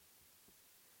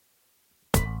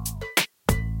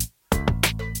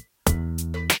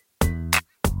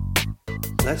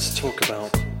Let's talk about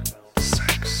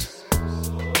sex.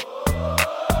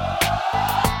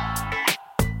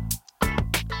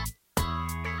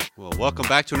 Well, welcome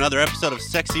back to another episode of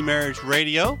Sexy Marriage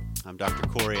Radio. I'm Dr.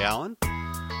 Corey Allen,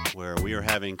 where we are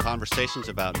having conversations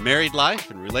about married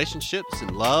life and relationships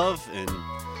and love and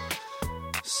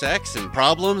sex and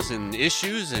problems and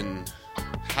issues and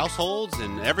households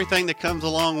and everything that comes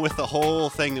along with the whole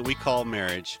thing that we call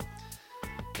marriage.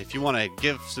 If you want to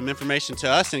give some information to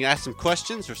us and ask some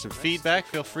questions or some feedback,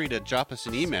 feel free to drop us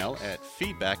an email at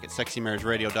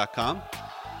feedback@sexymarriageradio.com.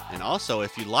 And also,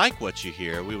 if you like what you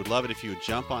hear, we would love it if you would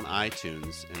jump on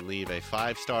iTunes and leave a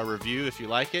 5-star review if you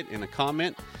like it and a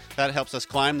comment. That helps us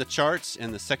climb the charts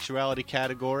in the sexuality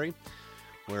category,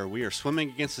 where we are swimming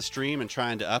against the stream and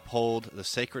trying to uphold the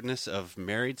sacredness of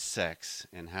married sex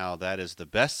and how that is the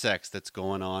best sex that's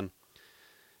going on.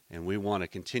 And we want to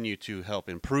continue to help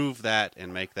improve that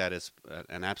and make that as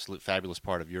an absolute fabulous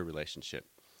part of your relationship.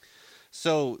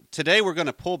 So today we're going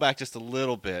to pull back just a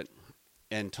little bit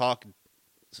and talk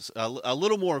a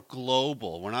little more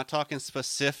global. We're not talking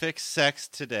specific sex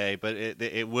today, but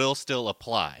it will still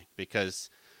apply because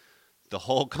the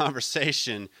whole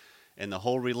conversation and the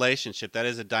whole relationship, that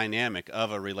is a dynamic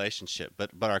of a relationship.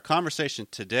 But our conversation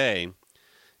today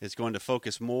is going to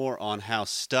focus more on how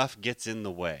stuff gets in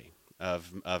the way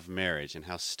of marriage and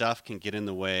how stuff can get in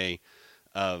the way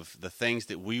of the things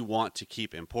that we want to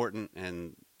keep important,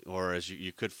 and or as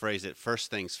you could phrase it,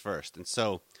 first things first. And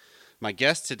so my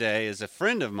guest today is a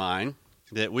friend of mine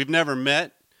that we've never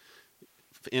met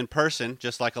in person,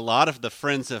 just like a lot of the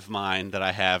friends of mine that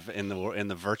I have in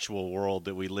the virtual world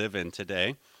that we live in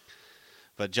today.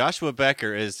 But Joshua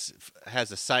Becker has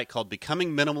a site called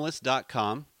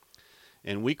becomingminimalist.com,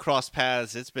 and we crossed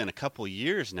paths. It's been a couple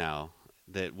years now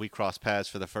that we crossed paths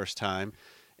for the first time,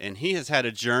 and he has had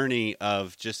a journey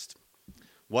of just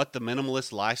what the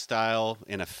minimalist lifestyle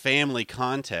in a family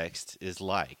context is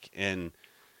like, and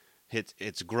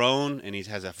it's grown, and he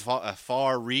has a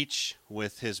far reach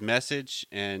with his message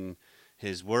and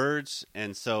his words,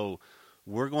 and so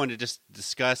we're going to just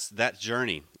discuss that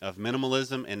journey of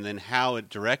minimalism and then how it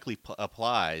directly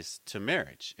applies to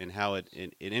marriage and how it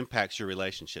impacts your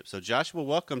relationship. So Joshua,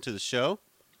 welcome to the show.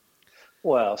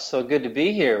 Well, so good to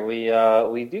be here. We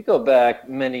do go back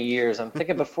many years. I'm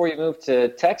thinking before you moved to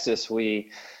Texas, we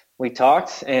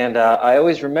talked, and I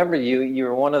always remember you. You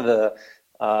were one of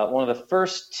the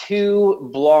first two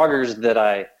bloggers that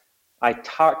I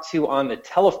talked to on the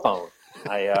telephone.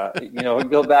 We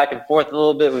go back and forth a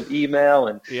little bit with email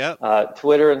and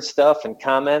Twitter and stuff and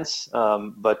comments.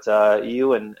 But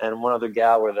you and one other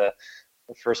gal were the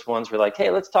first ones were like, hey,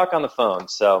 let's talk on the phone.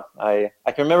 So I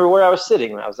can remember where I was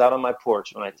sitting when I was out on my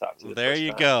porch when I talked to you. There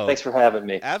you go. Thanks for having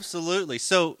me. Absolutely.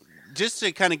 So just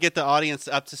to kind of get the audience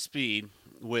up to speed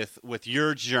with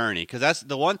your journey, because that's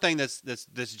the one thing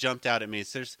that's jumped out at me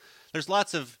is there's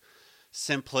lots of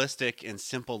simplistic and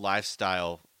simple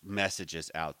lifestyle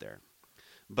messages out there.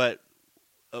 But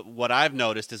what I've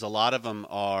noticed is a lot of them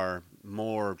are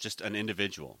more just an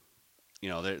individual. You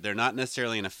know, they're not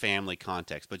necessarily in a family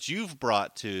context, but you've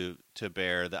brought to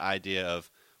bear the idea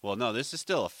of, well, no, this is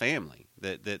still a family.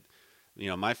 That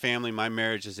my family, my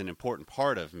marriage is an important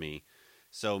part of me.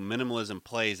 So minimalism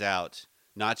plays out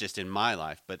not just in my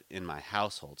life, but in my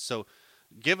household. So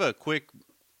give a quick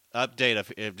update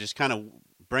of just kind of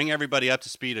bring everybody up to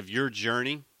speed of your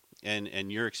journey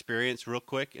and your experience real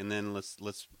quick, and then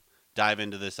let's dive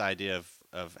into this idea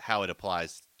of how it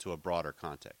applies to a broader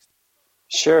context.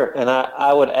 Sure, and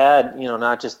I would add,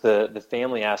 not just the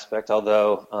family aspect,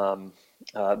 although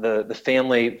the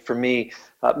family for me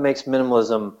makes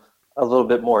minimalism a little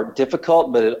bit more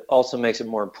difficult, but it also makes it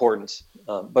more important.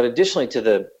 But additionally to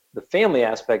the family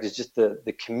aspect is just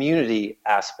the community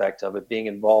aspect of it, being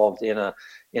involved in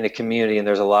a community, and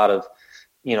there's a lot of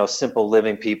simple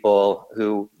living people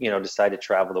who decide to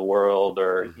travel the world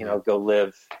or go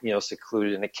live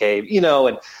secluded in a cave,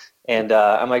 and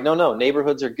I'm like, no,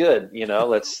 neighborhoods are good.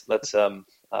 Let's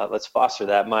foster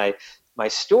that. My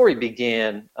story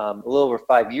began a little over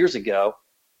 5 years ago.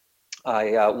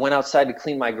 I went outside to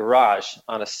clean my garage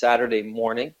on a Saturday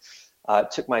morning.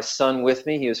 Took my son with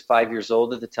me. He was 5 years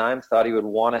old at the time. Thought he would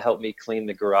want to help me clean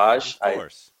the garage. Of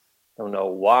course. I don't know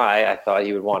why I thought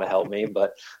he would want to help me,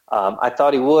 but I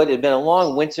thought he would. It had been a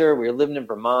long winter. We were living in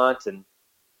Vermont, and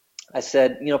I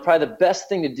said, probably the best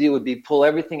thing to do would be pull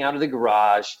everything out of the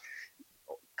garage,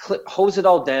 hose it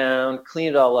all down, clean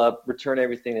it all up, return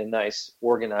everything in a nice,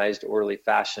 organized, orderly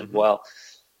fashion. Mm-hmm. Well,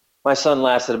 my son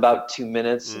lasted about 2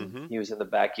 minutes, and he was in the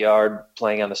backyard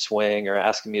playing on the swing or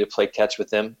asking me to play catch with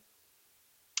him.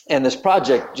 And this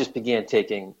project just began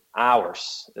taking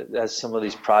hours, as some of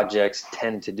these projects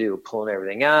tend to do, pulling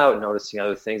everything out, noticing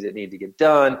other things that need to get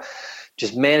done,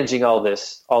 just managing all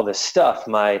this stuff.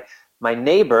 My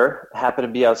neighbor happened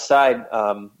to be outside,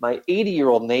 my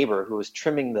 80-year-old neighbor who was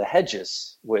trimming the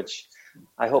hedges, which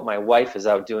I hope my wife is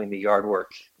out doing the yard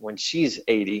work when she's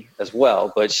 80 as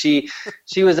well. But she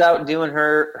was out doing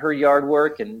her yard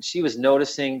work, and she was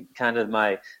noticing kind of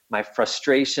my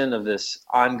frustration of this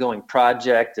ongoing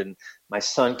project, and my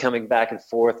son coming back and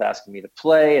forth asking me to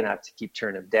play, and I have to keep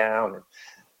turning him down.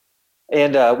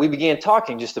 And we began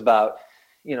talking just about,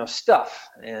 stuff.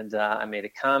 And I made a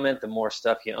comment: the more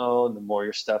stuff you own, the more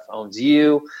your stuff owns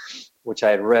you, which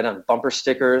I had read on bumper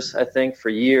stickers, I think, for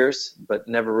years, but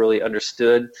never really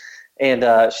understood.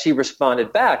 And she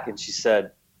responded back, and she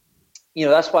said,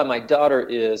 that's why my daughter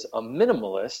is a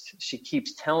minimalist. She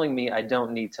keeps telling me I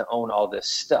don't need to own all this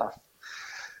stuff.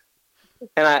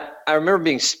 And I remember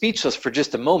being speechless for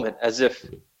just a moment, as if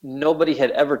nobody had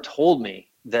ever told me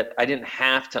that I didn't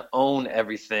have to own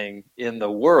everything in the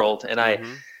world. And I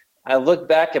looked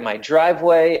back at my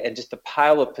driveway and just a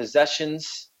pile of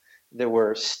possessions that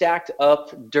were stacked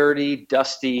up, dirty,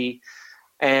 dusty.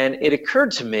 And it occurred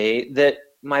to me that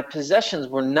my possessions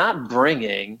were not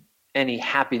bringing any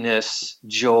happiness,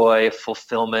 joy,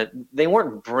 fulfillment. They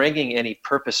weren't bringing any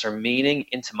purpose or meaning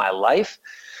into my life.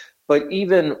 But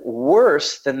even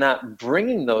worse than not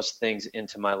bringing those things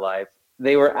into my life,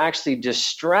 they were actually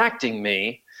distracting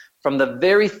me from the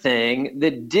very thing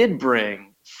that did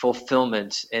bring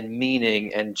fulfillment and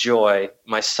meaning and joy.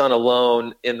 My son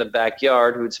alone in the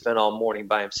backyard, who would spend all morning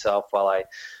by himself while I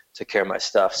took care of my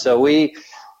stuff. So we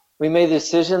made the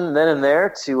decision then and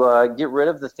there to get rid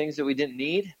of the things that we didn't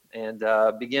need and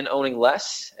begin owning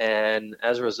less. And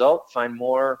as a result, find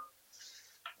more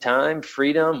time,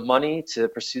 freedom, money to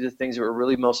pursue the things that were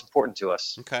really most important to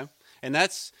us. Okay. And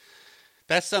that's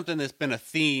something that's been a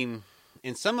theme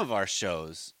in some of our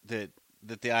shows, that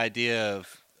the idea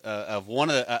of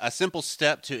a simple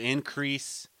step to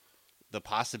increase the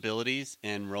possibilities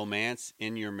and romance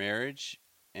in your marriage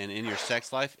and in your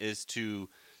sex life is to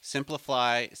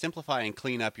simplify and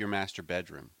clean up your master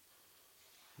bedroom.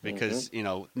 Because,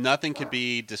 nothing could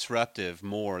be disruptive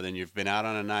more than you've been out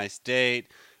on a nice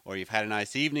date, or you've had a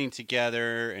nice evening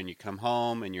together, and you come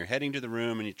home and you're heading to the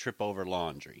room and you trip over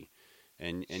laundry.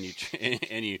 And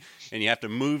you have to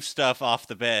move stuff off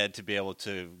the bed to be able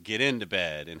to get into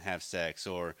bed and have sex,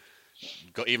 or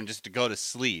even just to go to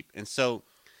sleep. And so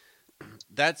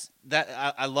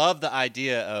I love the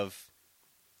idea of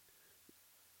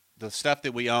the stuff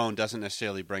that we own doesn't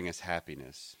necessarily bring us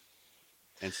happiness.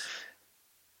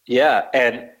 Yeah,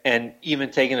 and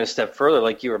even taking it a step further,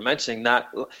 like you were mentioning,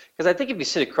 not because I think if you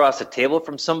sit across the table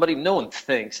from somebody, no one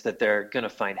thinks that they're going to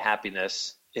find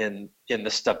happiness in the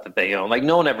stuff that they own. Like,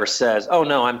 no one ever says, "Oh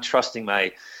no, I'm trusting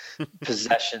my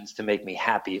possessions to make me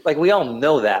happy." Like, we all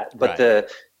know that, but right.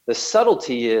 The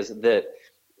subtlety is that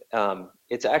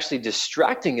it's actually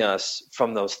distracting us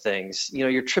from those things.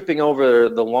 You're tripping over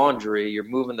the laundry, you're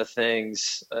moving the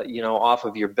things, off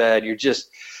of your bed. You're just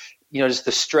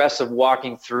the stress of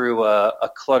walking through a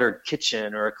cluttered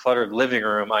kitchen or a cluttered living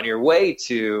room on your way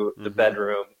to the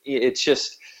bedroom.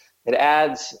 It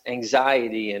adds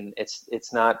anxiety, and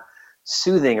it's not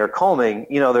soothing or calming.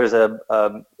 There's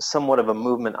a somewhat of a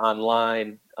movement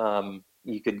online.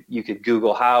 You could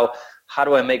Google how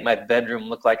do I make my bedroom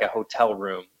look like a hotel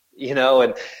room? And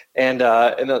one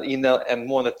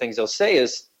of the things they'll say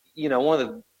is, one of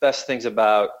the best things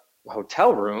about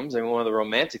hotel rooms, and one of the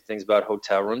romantic things about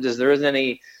hotel rooms, is there isn't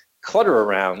any clutter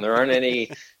around. There aren't any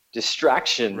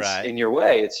distractions in your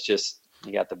way. It's just,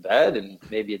 you got the bed and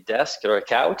maybe a desk or a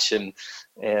couch, and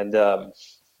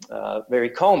very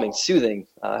calming, soothing,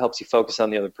 helps you focus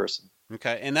on the other person.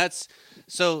 Okay. And that's,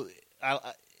 so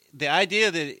the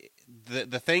idea that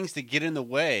the things that get in the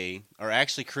way are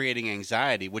actually creating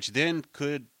anxiety, which then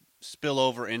could spill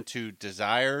over into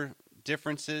desire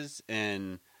differences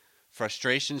and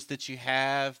frustrations that you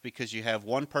have, because you have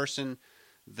one person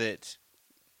that,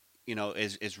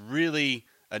 is really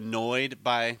annoyed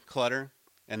by clutter,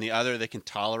 and the other that can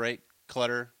tolerate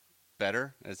clutter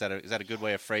better. Is that a good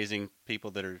way of phrasing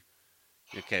people that are,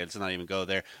 okay, let's not even go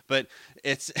there. But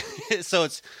that's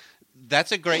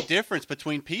a great difference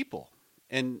between people.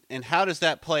 And how does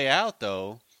that play out,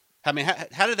 though? I mean,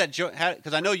 how did that,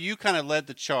 because I know you kind of led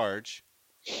the charge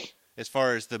as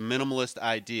far as the minimalist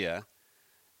idea.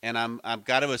 And I've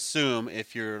got to assume,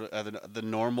 if you're the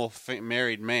normal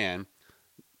married man,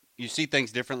 you see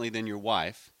things differently than your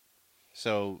wife,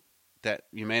 so that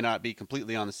you may not be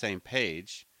completely on the same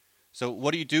page. So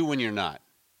what do you do when you're not?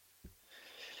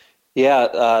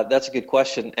 Yeah, that's a good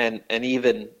question, and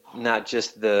even not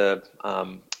just the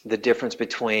difference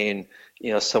between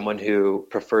someone who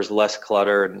prefers less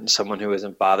clutter and someone who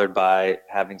isn't bothered by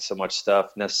having so much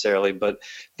stuff necessarily, but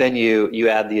then you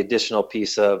add the additional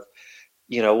piece of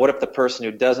what if the person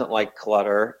who doesn't like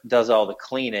clutter does all the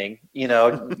cleaning,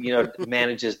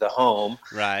 manages the home,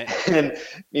 Right. and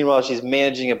meanwhile she's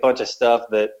managing a bunch of stuff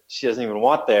that she doesn't even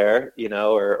want there,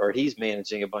 or he's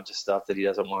managing a bunch of stuff that he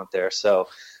doesn't want there. So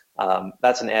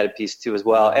that's an added piece too as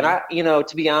well. And Mm-hmm.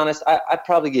 to be honest, I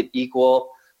probably get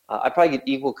equal. I probably get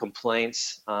equal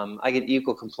complaints. I get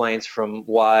equal complaints from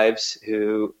wives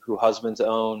who husbands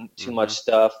own too Mm-hmm. much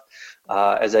stuff,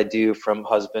 as I do from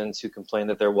husbands who complain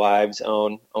that their wives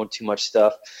own too much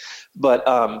stuff. But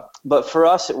for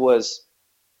us, it was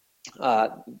uh,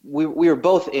 we were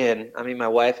both in. I mean, my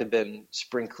wife had been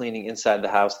spring cleaning inside the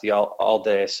house all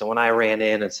day. So when I ran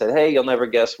in and said, "Hey, you'll never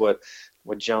guess what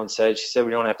Joan said," she said,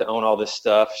 "We don't have to own all this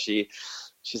stuff." She's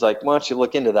like, "Why don't you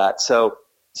look into that?" So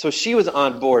she was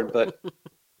on board. But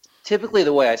typically,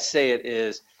 the way I say it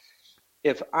is,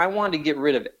 if I wanted to get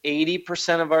rid of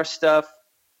 80% of our stuff,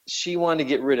 she wanted to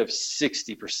get rid of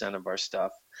 60% of our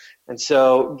stuff. And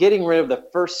so getting rid of the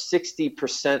first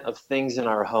 60% of things in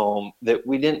our home that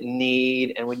we didn't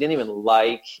need and we didn't even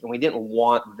like and we didn't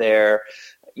want there,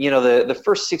 the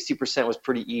first 60% was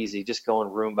pretty easy, just going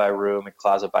room by room and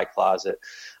closet by closet,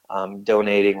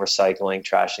 donating, recycling,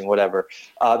 trashing, whatever.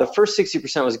 The first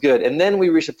 60% was good. And then we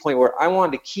reached a point where I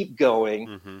wanted to keep going,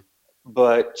 Mm-hmm.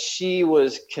 but she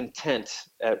was content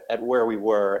at where we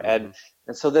were. Mm-hmm.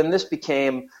 And so then this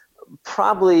became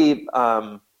probably,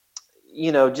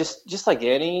 just like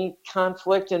any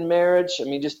conflict in marriage. I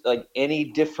mean, just like any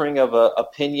differing of a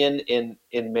opinion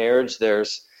in marriage,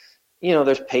 there's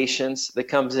patience that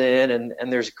comes in,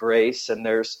 and there's grace, and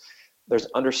there's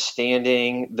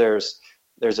understanding. There's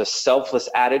a selfless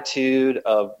attitude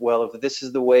of, well, if this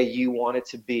is the way you want it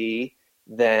to be,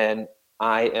 then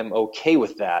I am okay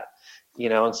with that.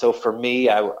 And so for me,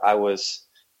 I was,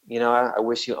 I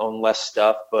wish you owned less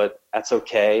stuff, but that's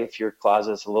okay if your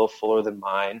closet's a little fuller than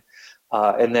mine.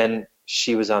 And then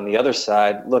she was on the other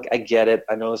side. Look, I get it.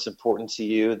 I know it's important to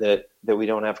you that we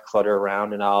don't have clutter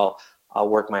around, and I'll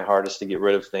work my hardest to get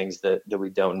rid of things that we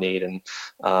don't need.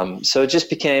 And so it just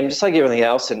became, just like everything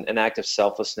else, an act of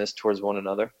selflessness towards one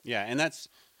another. Yeah, and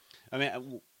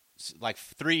like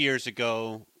 3 years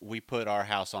ago, we put our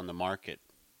house on the market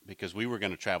because we were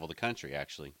going to travel the country,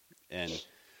 actually. And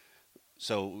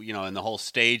so, in the whole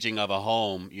staging of a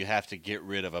home, you have to get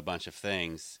rid of a bunch of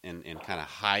things and kind of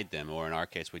hide them. Or in our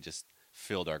case, we just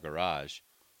filled our garage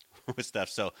with stuff.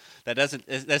 So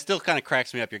that still kind of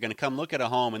cracks me up. You're going to come look at a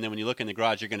home, and then when you look in the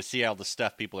garage, you're going to see all the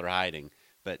stuff people are hiding.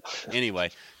 But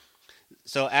anyway,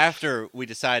 so after we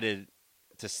decided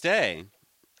to stay,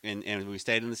 and we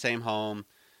stayed in the same home,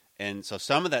 and so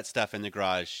some of that stuff in the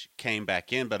garage came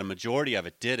back in, but a majority of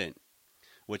it didn't,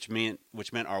 which meant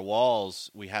our walls,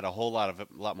 we had a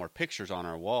lot more pictures on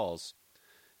our walls,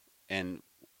 and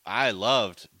I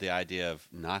loved the idea of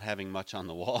not having much on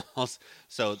the walls.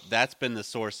 So that's been the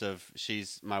source of,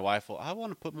 my wife will, I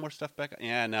want to put more stuff back.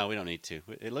 Yeah, no, we don't need to.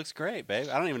 It looks great, babe.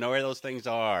 I don't even know where those things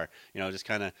are. Just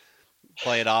kind of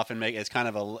play it off and make it's kind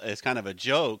of a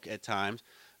joke at times,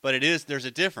 but there's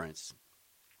a difference.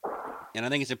 And I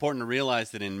think it's important to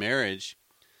realize that in marriage,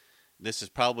 this is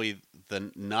probably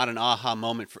not an aha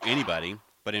moment for anybody,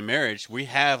 but in marriage, we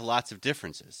have lots of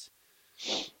differences.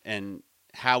 And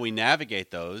how we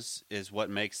navigate those is what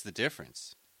makes the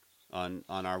difference on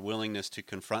our willingness to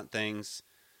confront things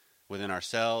within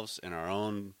ourselves and our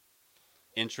own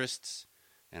interests,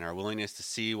 and our willingness to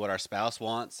see what our spouse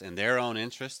wants and their own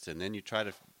interests, and then you try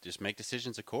to just make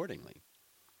decisions accordingly.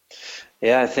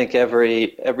 Yeah, I think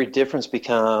every difference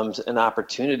becomes an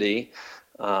opportunity.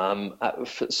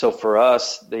 So for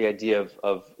us, the idea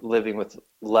of living with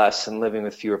less and living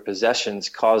with fewer possessions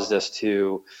caused us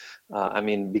to,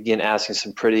 begin asking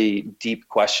some pretty deep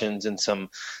questions and some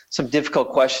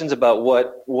difficult questions about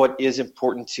what is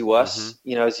important to us.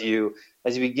 Mm-hmm.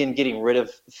 As you begin getting rid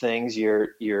of things,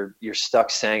 you're stuck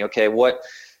saying, okay,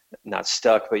 not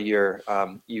stuck, but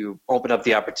you open up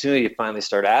the opportunity to finally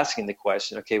start asking the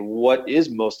question, okay, what is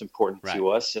most important to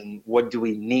us, and what do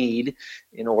we need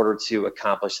in order to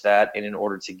accomplish that and in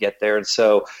order to get there? And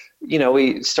so,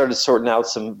 we started sorting out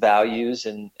some values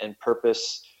and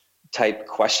purpose type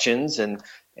questions, and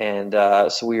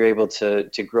so we were able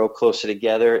to grow closer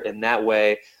together in that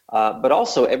way. But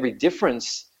also every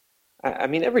difference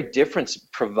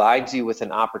provides you with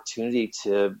an opportunity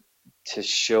to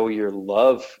show your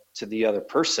love to the other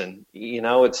person.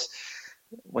 It's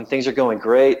when things are going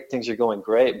great, things are going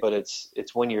great, but it's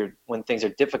when things are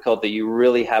difficult that you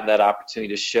really have that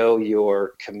opportunity to show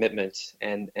your commitment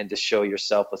and to show your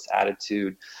selfless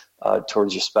attitude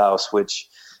towards your spouse, which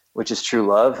is true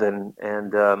love, and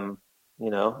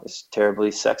it's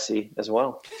terribly sexy as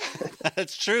well.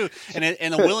 That's true, and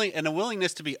a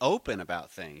willingness to be open about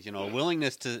things. A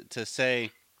willingness to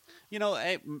say,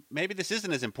 hey, maybe this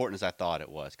isn't as important as I thought it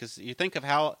was. Because you think of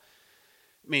how,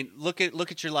 look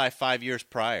at your life 5 years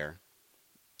prior,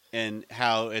 and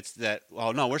how it's that.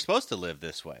 Oh no, we're supposed to live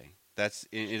this way. That's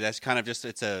kind of just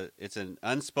it's an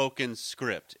unspoken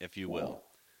script, if you will,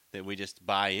 that we just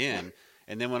buy in.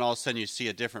 And then when all of a sudden you see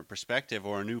a different perspective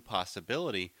or a new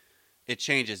possibility, it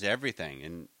changes everything.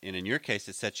 And in your case,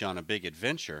 it sets you on a big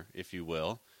adventure, if you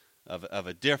will, of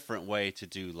a different way to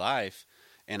do life.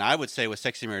 And I would say with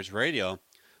Sexy Marriage Radio,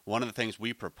 one of the things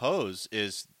we propose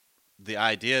is the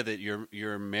idea that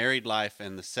your married life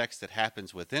and the sex that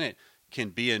happens within it can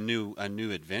be a new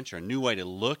adventure, a new way to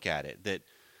look at it, that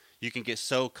you can get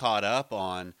so caught up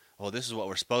on, well, this is what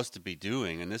we're supposed to be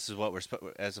doing, and this is what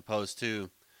as opposed to,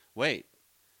 wait,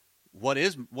 what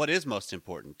is most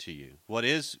important to you? What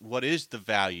is the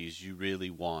values you really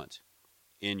want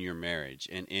in your marriage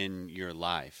and in your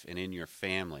life and in your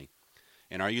family?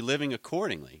 And are you living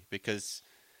accordingly? Because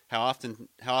how often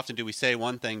do we say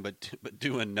one thing but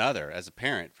do another as a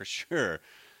parent, for sure?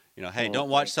 Hey, don't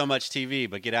watch so much TV,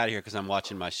 but get out of here because I'm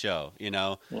watching my show.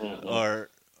 Or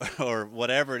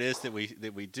whatever it is that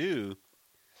we do,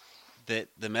 that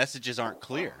the messages aren't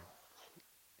clear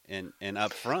and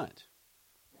upfront.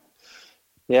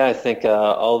 Yeah, I think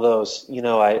all those,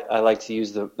 I like to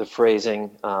use the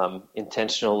phrasing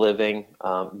intentional living,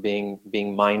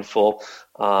 being mindful.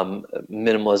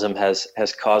 Minimalism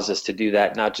has caused us to do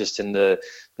that, not just in the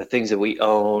things that we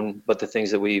own, but the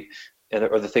things that we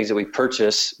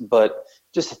purchase, but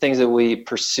just the things that we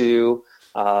pursue.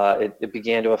 It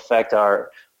began to affect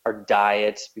our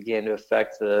diets, began to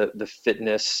affect the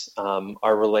fitness,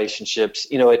 our relationships.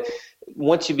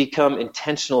 Once you become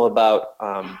intentional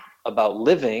about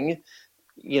living,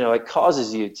 it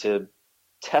causes you to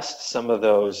test some of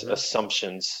those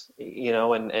assumptions,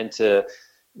 and to,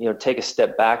 take a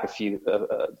step back,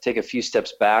 take a few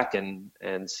steps back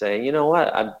and say, you know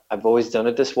what, I've always done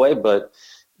it this way, but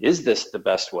is this the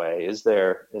best way? Is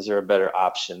there a better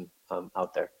option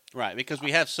out there? Right, because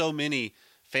we have so many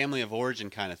family of origin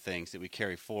kind of things that we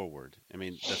carry forward.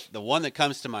 The one that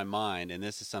comes to my mind, and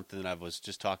this is something that I was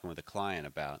just talking with a client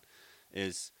about,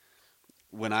 is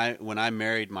when I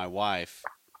married my wife,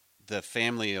 the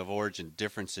family of origin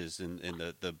differences, and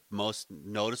the most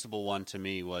noticeable one to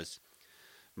me was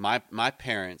my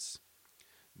parents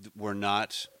were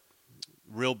not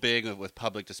real big with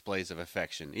public displays of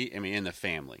affection. In the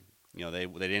family, they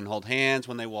didn't hold hands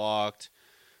when they walked.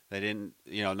 They didn't,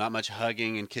 not much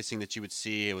hugging and kissing that you would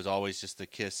see. It was always just the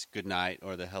kiss goodnight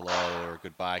or the hello or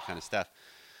goodbye kind of stuff.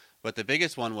 But the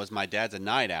biggest one was my dad's a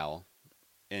night owl,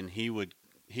 and he would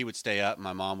stay up.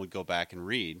 My mom would go back and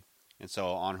read. And so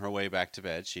on her way back to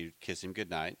bed, she'd kiss him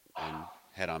goodnight and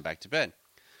head on back to bed.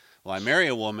 Well, I marry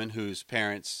a woman whose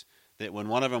parents, that when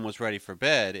one of them was ready for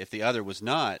bed, if the other was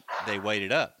not, they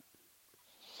waited up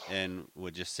and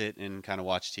would just sit and kind of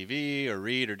watch TV or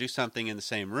read or do something in the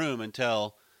same room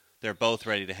until they're both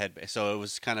ready to head. So it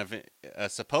was kind of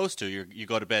supposed to, you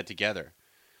go to bed together.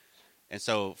 And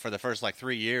so for the first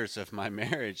 3 years of my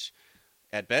marriage,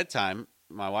 at bedtime,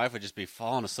 my wife would just be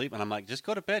falling asleep, and I'm like, just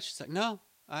go to bed. She's like, no,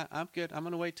 I'm good. I'm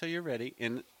going to wait till you're ready.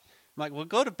 And I'm like, well,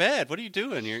 go to bed. What are you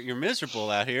doing? You're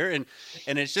miserable out here. And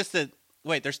it's just that,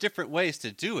 wait, there's different ways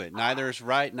to do it. Neither is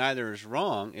right, neither is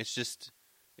wrong. It's just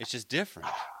different.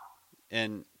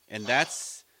 And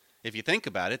that's, if you think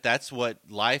about it, that's what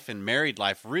life and married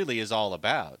life really is all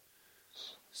about.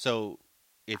 So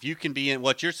if you can be in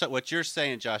what you're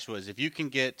saying, Joshua, is if you can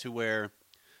get to where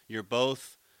you're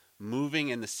both moving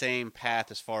in the same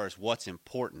path as far as what's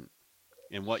important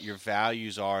and what your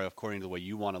values are according to the way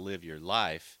you want to live your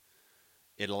life,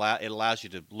 it allows you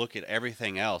to look at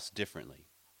everything else differently.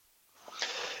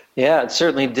 Yeah, it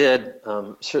certainly did.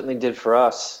 Certainly did for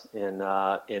us in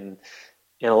a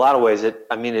lot of ways. It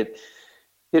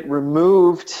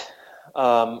removed.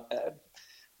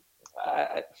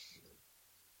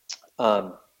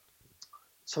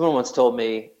 Someone once told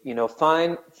me,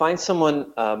 find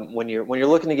someone when you're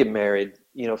looking to get married.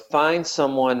 Find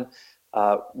someone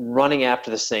running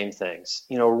after the same things.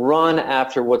 Run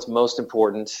after what's most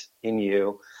important in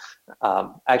you,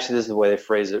 Actually, this is the way they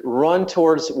phrase it: run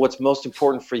towards what's most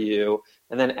important for you,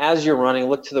 and then as you're running,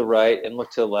 look to the right and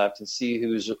look to the left and see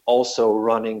who's also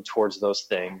running towards those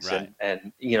things. Right.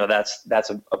 And that's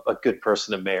a good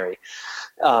person to marry,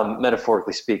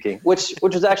 metaphorically speaking, which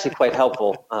was actually quite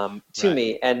helpful to Right.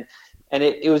 me. And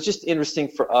it was just interesting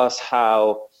for us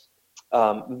how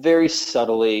very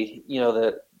subtly,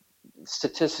 the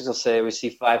statistics will say we see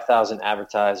 5,000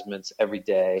 advertisements every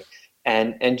day.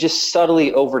 And just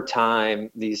subtly over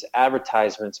time, these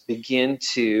advertisements begin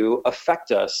to affect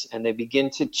us, and they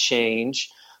begin to change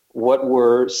what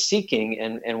we're seeking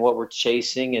and what we're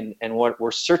chasing and what we're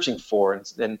searching for.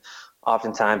 And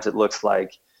oftentimes it looks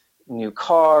like new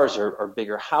cars or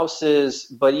bigger houses,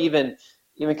 but even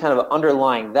kind of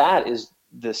underlying that is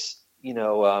this,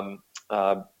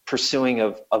 pursuing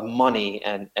of money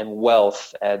and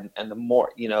wealth and the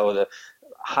more, the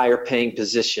higher paying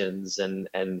positions and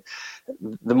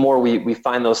the more we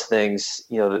find those things,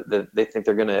 we think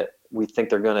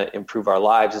they're gonna improve our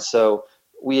lives. And so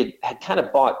we had kind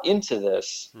of bought into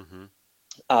this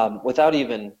without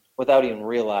even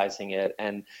realizing it,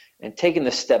 and taking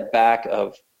the step back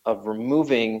of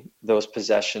removing those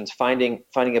possessions, finding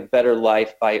a better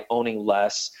life by owning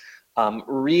less,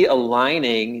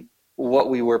 realigning what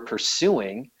we were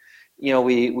pursuing.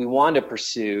 We wanted to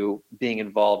pursue being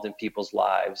involved in people's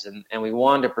lives, and we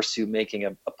wanted to pursue making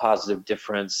a positive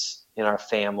difference in our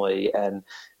family and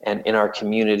in our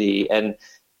community. And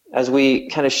as we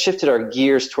kind of shifted our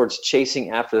gears towards chasing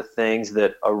after the things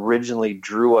that originally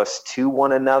drew us to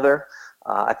one another,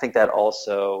 I think that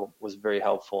also was very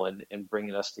helpful in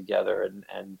bringing us together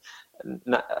and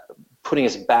not, putting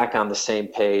us back on the same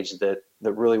page that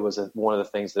really was one of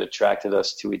the things that attracted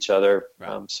us to each other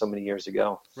so many years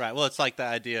ago. Right. Well, it's like the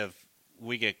idea of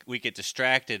we get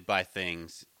distracted by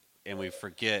things and we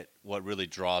forget what really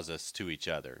draws us to each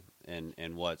other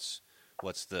and what's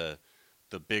the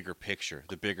bigger picture,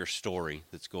 the bigger story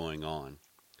that's going on.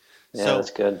 Yeah, that's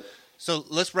good. So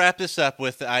let's wrap this up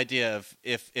with the idea of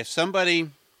if somebody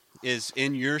is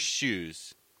in your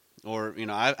shoes, or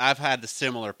I've had the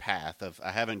similar path of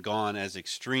I haven't gone as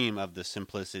extreme of the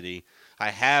simplicity. I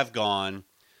have gone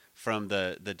from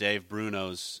the Dave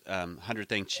Bruno's 100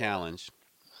 Thing Challenge.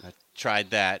 I tried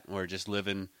that. We're just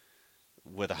living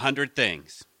with 100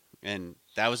 things, and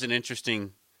that was an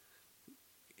interesting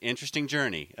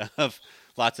journey of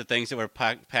lots of things that were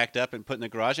packed up and put in the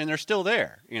garage, and they're still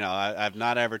there. I've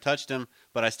not ever touched them,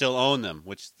 but I still own them,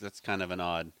 which that's kind of an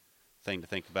odd thing to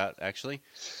think about, actually.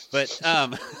 But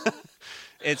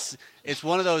it's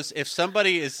one of those, if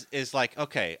somebody is like,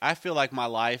 okay, I feel like my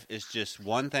life is just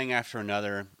one thing after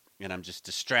another, and I'm just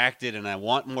distracted, and I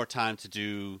want more time to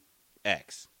do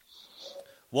X.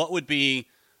 What would be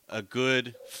a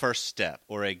good first step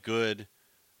or a good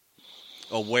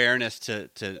awareness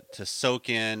to soak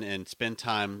in and spend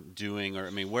time doing? Or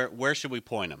where should we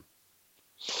point them?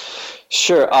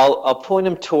 Sure, I'll point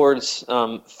them towards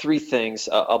three things.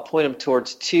 I'll point them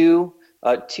towards two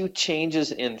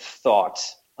changes in thought,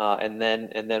 and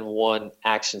then one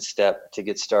action step to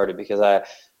get started, because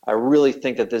I really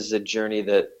think that this is a journey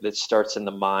that starts in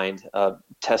the mind,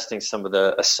 testing some of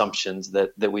the assumptions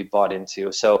that we bought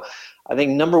into. So I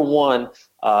think number one,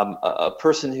 a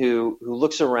person who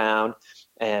looks around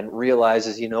and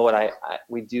realizes,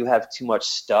 we do have too much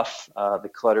stuff. The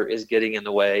clutter is getting in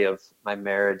the way of my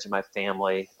marriage and my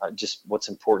family, just what's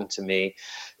important to me.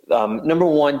 Number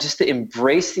one, just to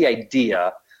embrace the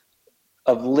idea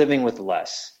of living with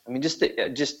less. Just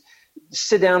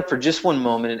sit down for just one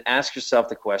moment and ask yourself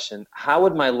the question: how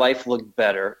would my life look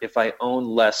better if I owned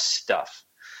less stuff?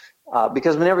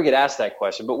 Because we never get asked that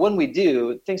question, but when we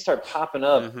do, things start popping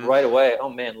up right away. Oh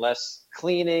man, less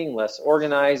cleaning, less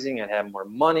organizing, I'd have more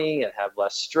money, I'd have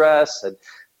less stress, I'd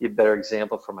be a better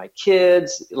example for my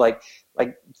kids. Like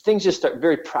things just start,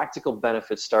 very practical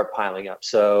benefits start piling up.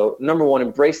 So number one,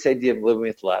 embrace the idea of living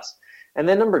with less. And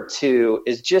then number two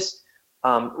is just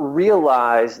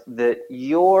realize that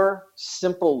your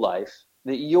simple life,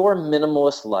 that your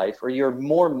minimalist life or your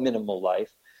more minimal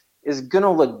life is going to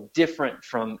look different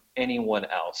from anyone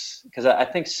else. Because I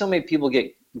think so many people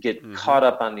get caught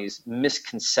up on these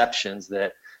misconceptions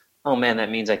that, oh man, that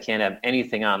means I can't have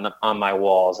anything on my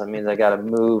walls. That means I got to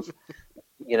move,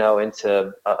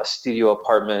 into a studio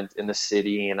apartment in the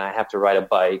city, and I have to ride a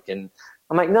bike. And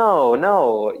I'm like, no,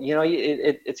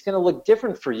 it's going to look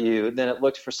different for you than it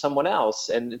looked for someone else.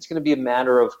 And it's going to be a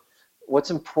matter of what's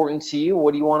important to you,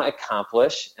 what do you want to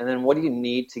accomplish, and then what do you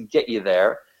need to get you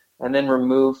there, and then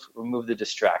remove the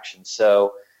distractions.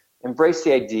 So embrace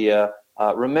the idea.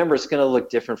 Remember, it's going to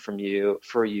look different for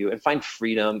you, and find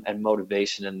freedom and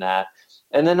motivation in that.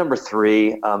 And then number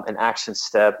three, an action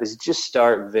step is just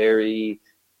start very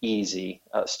easy.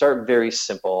 Start very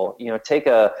simple. Take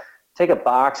a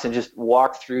box and just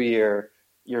walk through your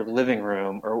living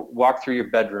room or walk through your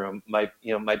bedroom might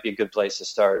be a good place to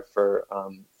start for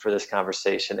this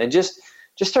conversation. And just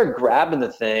start grabbing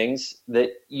the things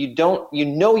that you don't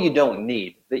need,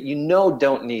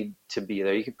 don't need to be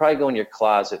there. You could probably go in your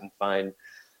closet and find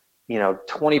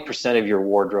 20% of your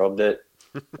wardrobe that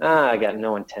I got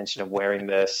no intention of wearing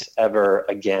this ever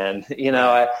again.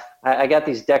 I got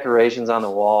these decorations on the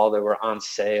wall that were on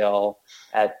sale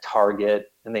at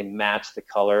Target, and they match the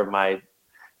color of my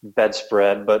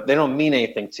bedspread, but they don't mean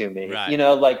anything to me.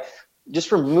 Right.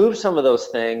 Just remove some of those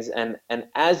things, and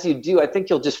as you do, I think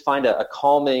you'll just find a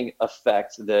calming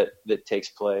effect that takes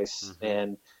place.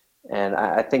 Mm-hmm. And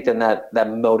I think then that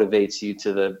motivates you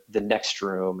to the next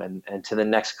room and to the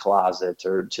next closet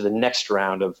or to the next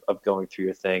round of going through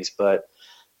your things. But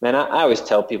man, I always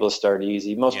tell people to start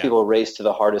easy. Most people race to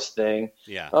the hardest thing.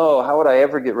 Yeah. Oh, how would I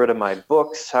ever get rid of my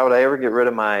books? How would I ever get rid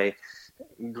of my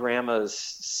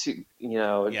grandma's,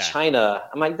 china?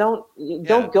 I'm like,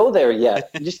 don't go there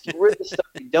yet. Just get rid of the stuff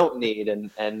you don't need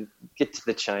and get to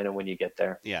the china when you get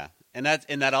there. Yeah. And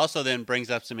that also then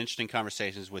brings up some interesting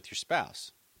conversations with your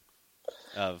spouse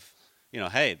of,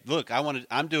 hey, look,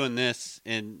 I'm doing this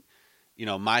in,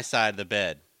 my side of the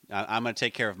bed. I'm going to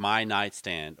take care of my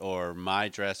nightstand or my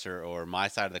dresser or my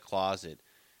side of the closet.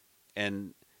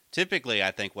 And typically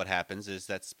I think what happens is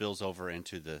that spills over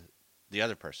into the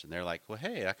other person. They're like, well,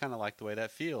 hey, I kind of like the way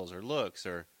that feels or looks,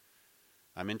 or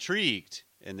I'm intrigued.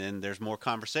 And then there's more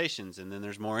conversations, and then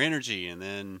there's more energy, and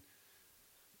then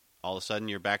all of a sudden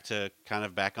you're back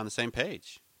on the same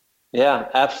page. Yeah,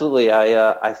 absolutely.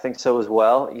 I think so as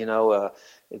well.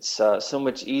 It's so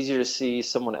much easier to see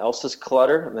someone else's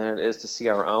clutter than it is to see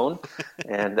our own.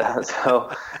 And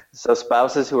so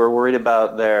spouses who are worried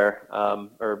about their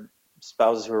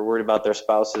spouse's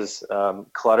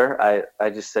clutter, I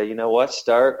just say, what?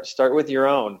 Start with your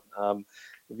own.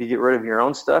 If you get rid of your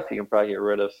own stuff, you can probably get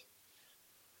rid of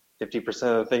 50%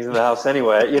 of the things in the house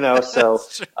anyway. So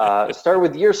start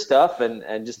with your stuff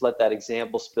and just let that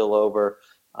example spill over.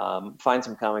 Find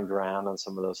some common ground on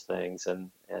some of those things.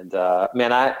 And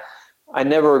man, I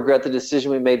never regret the decision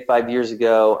we made 5 years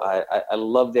ago. I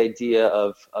love the idea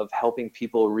of helping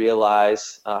people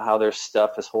realize how their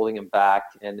stuff is holding them back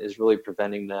and is really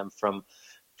preventing them from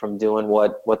doing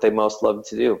what they most love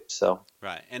to do. So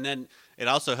right, and then it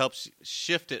also helps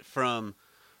shift it from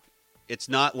it's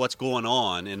not what's going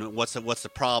on and what's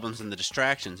the problems and the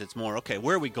distractions. It's more, okay,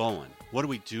 where are we going? What are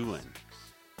we doing?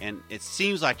 And it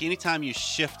seems like anytime you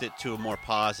shift it to a more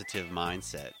positive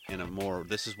mindset and a more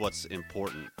this is what's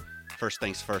important, first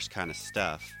things first kind of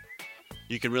stuff,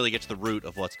 you can really get to the root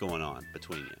of what's going on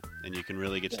between you. And you can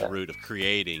really get to the root of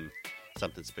creating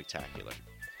something spectacular.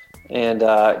 And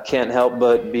can't help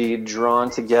but be drawn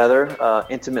together,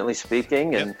 intimately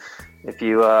speaking. And if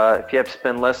you have to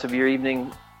spend less of your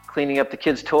evening cleaning up the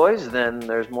kids' toys, then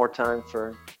there's more time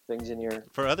for things in your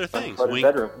for other things.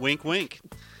 Bedroom. Wink, wink.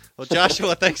 Well,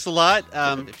 Joshua, thanks a lot.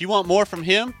 If you want more from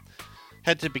him,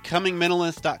 head to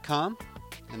becomingminimalist.com,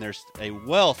 and there's a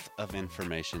wealth of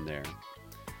information there.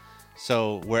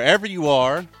 So wherever you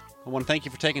are, I want to thank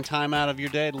you for taking time out of your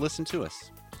day to listen to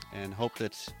us, and hope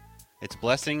that it's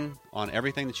blessing on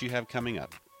everything that you have coming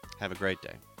up. Have a great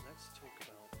day.